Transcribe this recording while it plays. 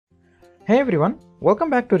Hey everyone,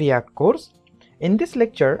 welcome back to React course. In this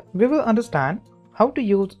lecture, we will understand how to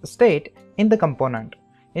use state in the component.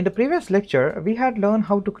 In the previous lecture, we had learned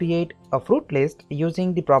how to create a fruit list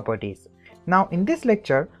using the properties. Now in this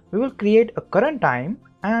lecture, we will create a current time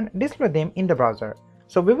and display them in the browser.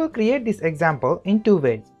 So we will create this example in two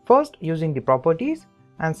ways. First using the properties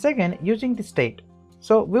and second using the state.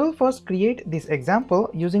 So we will first create this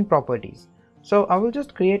example using properties. So I will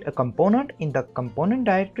just create a component in the component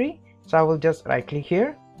directory. So I will just right click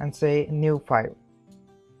here and say new file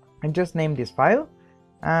and just name this file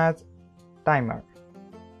as timer.jsx,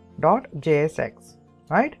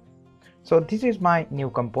 right? So this is my new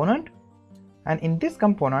component, and in this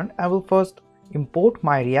component I will first import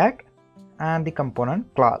my React and the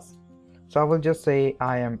component class. So I will just say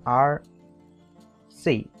imrc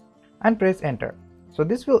and press enter. So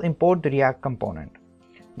this will import the React component.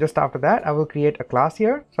 Just after that I will create a class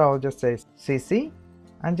here. So I will just say cc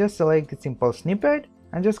and just select the simple snippet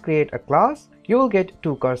and just create a class. You will get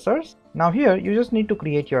two cursors. Now here you just need to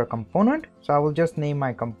create your component. So I will just name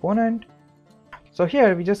my component. So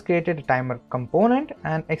here we just created a timer component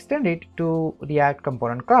and extend it to React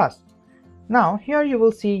component class. Now here you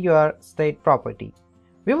will see your state property.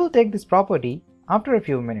 We will take this property after a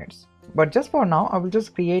few minutes, but just for now I will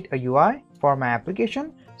just create a UI for my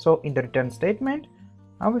application. So in the return statement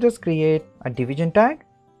I will just create a division tag.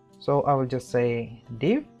 So I will just say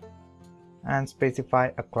div and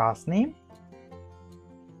specify a class name,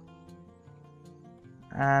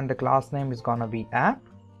 and the class name is gonna be app.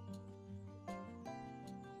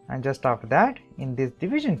 And just after that, in this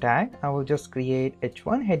division tag I will just create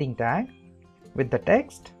h1 heading tag with the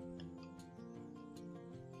text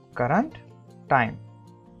current time,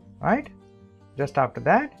 right? Just after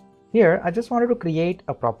that, here I just wanted to create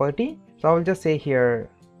a property. So I will just say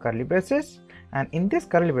here curly braces, and in this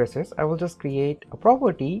curly braces I will just create a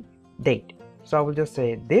property date. So I will just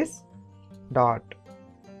say this dot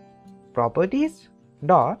properties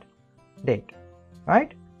dot date,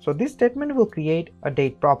 right? So this statement will create a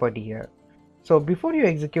date property here. So before you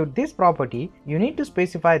execute this property, you need to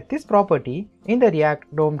specify this property in the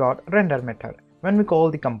React DOM.render method when we call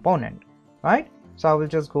the component, right? So I will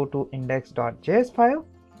just go to index.js file,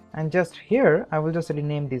 and just here I will just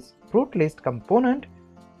rename this fruit list component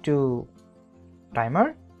to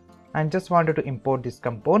timer, and just wanted to import this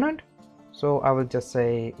component. So I will just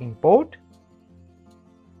say import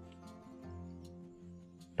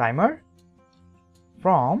timer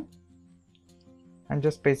from and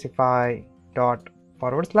just specify dot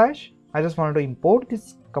 /. I just wanted to import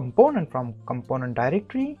this component from component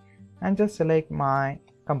directory and just select my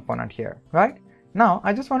component here, right? Now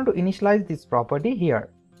I just wanted to initialize this property here.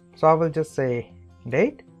 So I will just say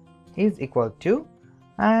date is equal to,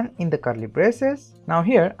 and in the curly braces, now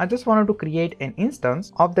here I just wanted to create an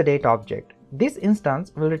instance of the date object. This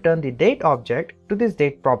instance will return the date object to this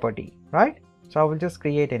date property, right? So I will just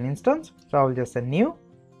create an instance. So I will just say new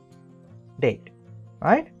date,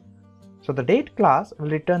 right? So the date class will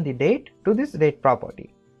return the date to this date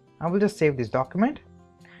property. I will just save this document,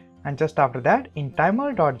 and just after that in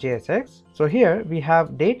timer.jsx, so here we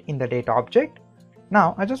have date in the date object.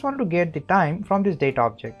 Now I just want to get the time from this date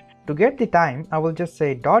object. To get the time, I will just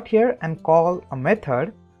say dot here and call a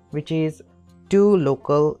method which is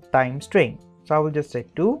toLocal time string. So I will just say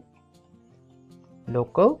toLocal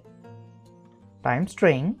time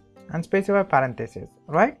string and specify parentheses,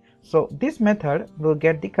 right? So this method will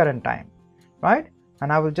get the current time, right?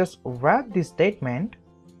 And I will just wrap this statement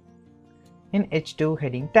in h2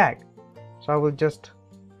 heading tag. So I will just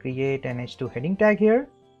create an h2 heading tag here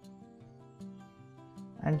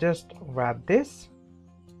and just wrap this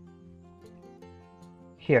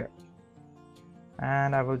here,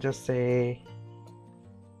 and I will just say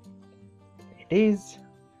it is,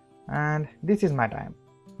 and this is my time,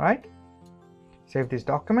 right? Save this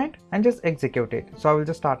document and just execute it. So I will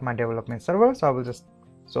just start my development server. So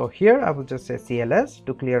here I will just say CLS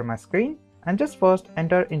to clear my screen and just first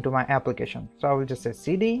enter into my application. So I will just say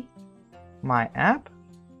cd my app,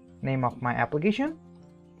 name of my application,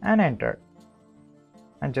 and enter.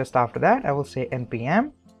 And just after that I will say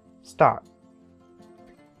npm start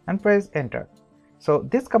and press enter. So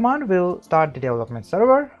this command will start the development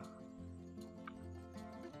server.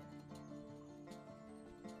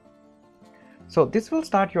 So this will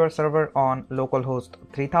start your server on localhost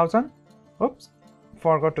 3000. Oops,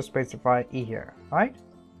 forgot to specify E here, right?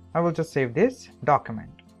 I will just save this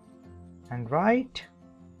document, and right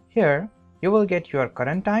here you will get your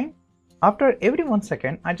current time. After every 1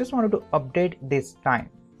 second, I just wanted to update this time,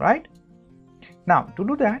 right? Now to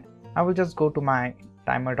do that, I will just go to my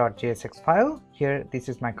timer.jsx file. Here this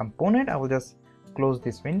is my component. I will just close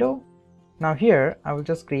this window Now here I will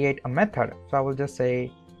just create a method. So I will just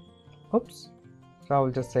say, oops. So I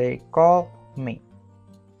will just say call me,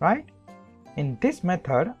 right? In this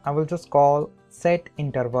method, I will just call set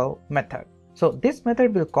interval method. So this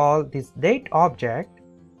method will call this date object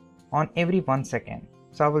on every 1 second.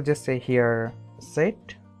 So I will just say here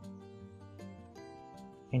set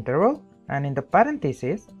interval, and in the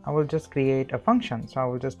parenthesis I will just create a function. So I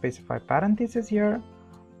will just specify parenthesis here,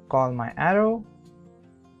 call my arrow,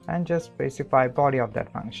 and just specify body of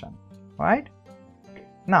that function, right?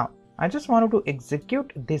 Now I just wanted to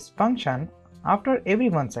execute this function after every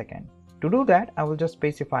 1 second. To do that, I will just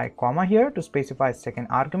specify comma here to specify second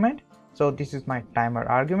argument. So this is my timer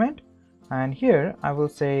argument, and here I will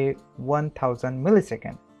say 1000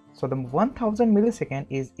 millisecond. So the 1000 millisecond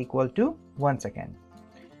is equal to 1 second.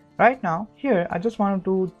 Right now here I just wanted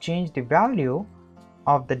to change the value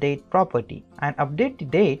of the date property and update the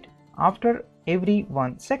date after every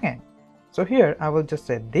 1 second. So here I will just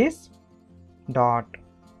say this dot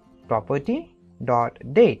property dot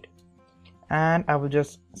date, and I will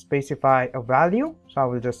just specify a value. So I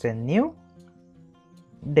will just say new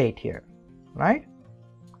date here, right?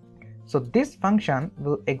 So this function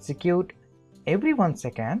will execute every 1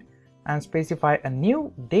 second and specify a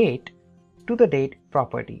new date to the date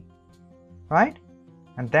property, right?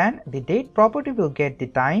 And then the date property will get the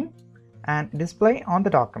time and display on the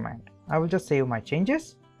document. I will just save my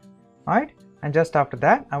changes, right? And just after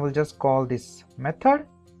that I will just call this method.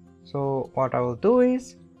 So what I will do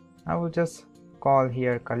is I will just call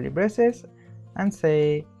here curly braces and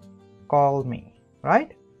say call me,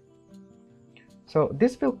 right? So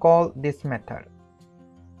this will call this method,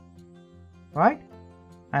 right?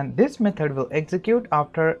 And this method will execute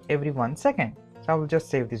after every 1 second. So I will just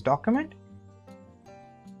save this document.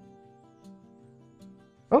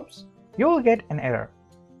 Oops, you will get an error.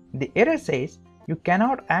 The error says you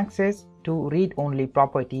cannot access to read only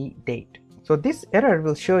property date. So this error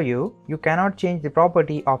will show you cannot change the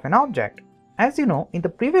property of an object. As you know, in the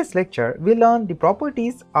previous lecture we learned the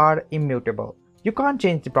properties are immutable. You can't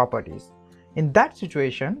change the properties. In that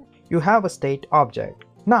situation you have a state object.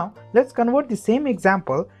 Now let's convert the same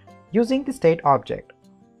example using the state object,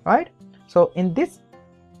 right? So in this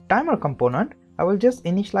timer component I will just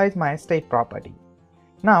initialize my state property.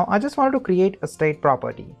 Now I just want to create a state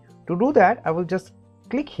property. To do that I will just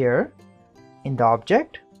click here in the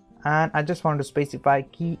object, and I just want to specify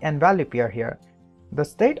key and value pair here. The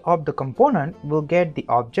state of the component will get the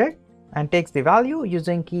object and takes the value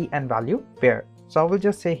using key and value pair. So I will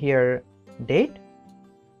just say here date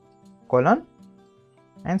colon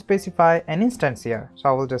and specify an instance here. So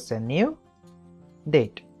I will just say new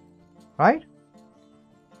date, right?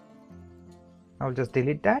 I will just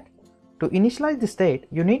delete that. To initialize the state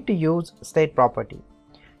you need to use state property.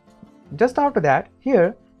 Just after that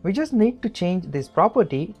here we just need to change this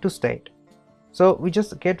property to state. So we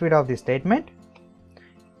just get rid of this statement.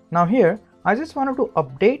 Now here I just wanted to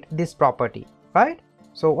update this property, right?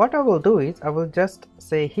 So what I will do is I will just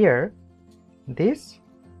say here this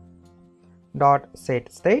dot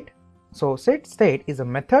set state. So set state is a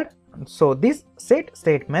method. So this set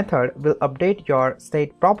state method will update your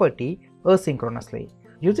state property asynchronously.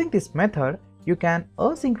 Using this method you can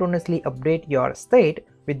asynchronously update your state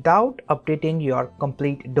without updating your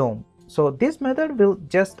complete DOM. So this method will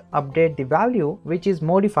just update the value which is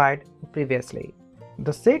modified previously.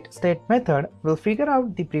 The set state method will figure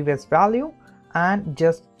out the previous value and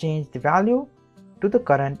just change the value to the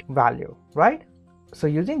current value, right? So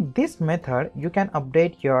using this method you can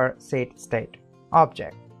update your set state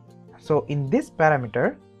object. So in this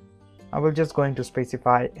parameter I will just going to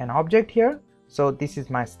specify an object here. So this is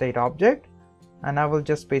my state object and I will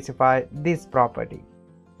just specify this property,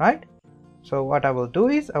 right? So what I will do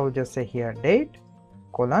is I will just say here date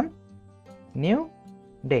colon new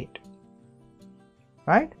date,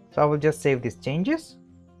 right? So I will just save these changes.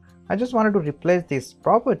 I just wanted to replace this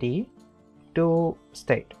property to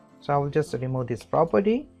state. So I will just remove this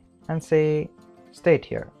property and say state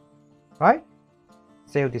here, right?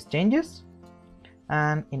 Save these changes,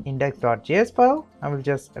 and in index.js file I will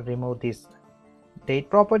just remove this date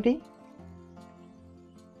property,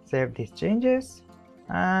 save these changes,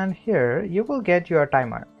 and here you will get your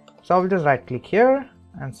timer. So I will just right click here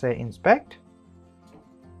and say inspect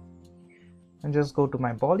and just go to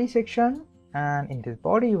my body section, and in this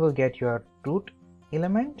body you will get your root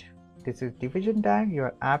element. This is division tag,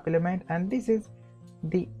 your app element, and this is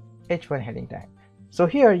the h1 heading tag. So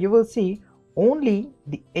here you will see only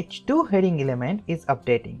the h2 heading element is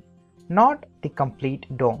updating, not the complete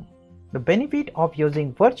DOM. The benefit of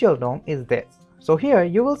using virtual DOM is this. So here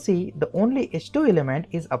you will see the only h2 element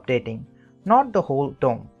is updating, not the whole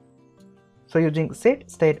DOM. So using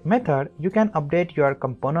setState method, you can update your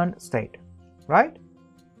component state, right?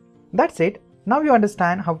 That's it. Now you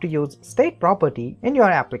understand how to use state property in your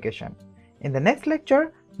application. In the next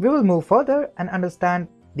lecture, we will move further and understand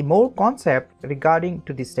the more concept regarding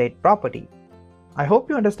to the state property. I hope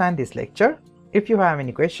you understand this lecture. If you have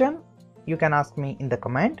any question, you can ask me in the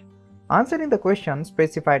comment. Answering the question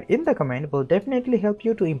specified in the comment will definitely help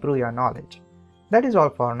you to improve your knowledge. That is all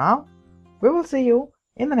for now. We will see you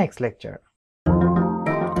in the next lecture.